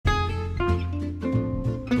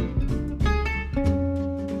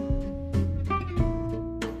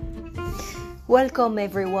Welcome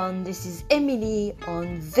everyone, this is Emily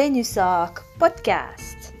on Venus Arc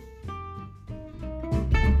Podcast.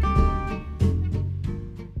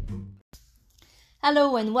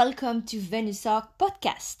 Hello and welcome to Venus Arc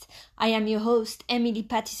Podcast. I am your host, Emily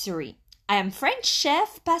Patisserie. I am French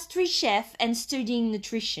chef, pastry chef, and studying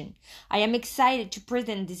nutrition. I am excited to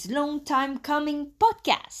present this long time coming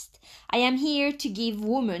podcast. I am here to give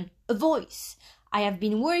women a voice. I have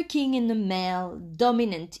been working in the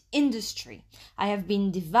male-dominant industry. I have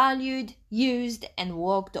been devalued, used, and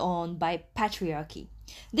walked on by patriarchy.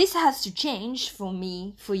 This has to change for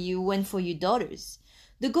me, for you, and for your daughters.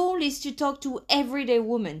 The goal is to talk to everyday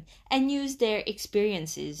women and use their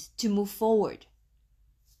experiences to move forward.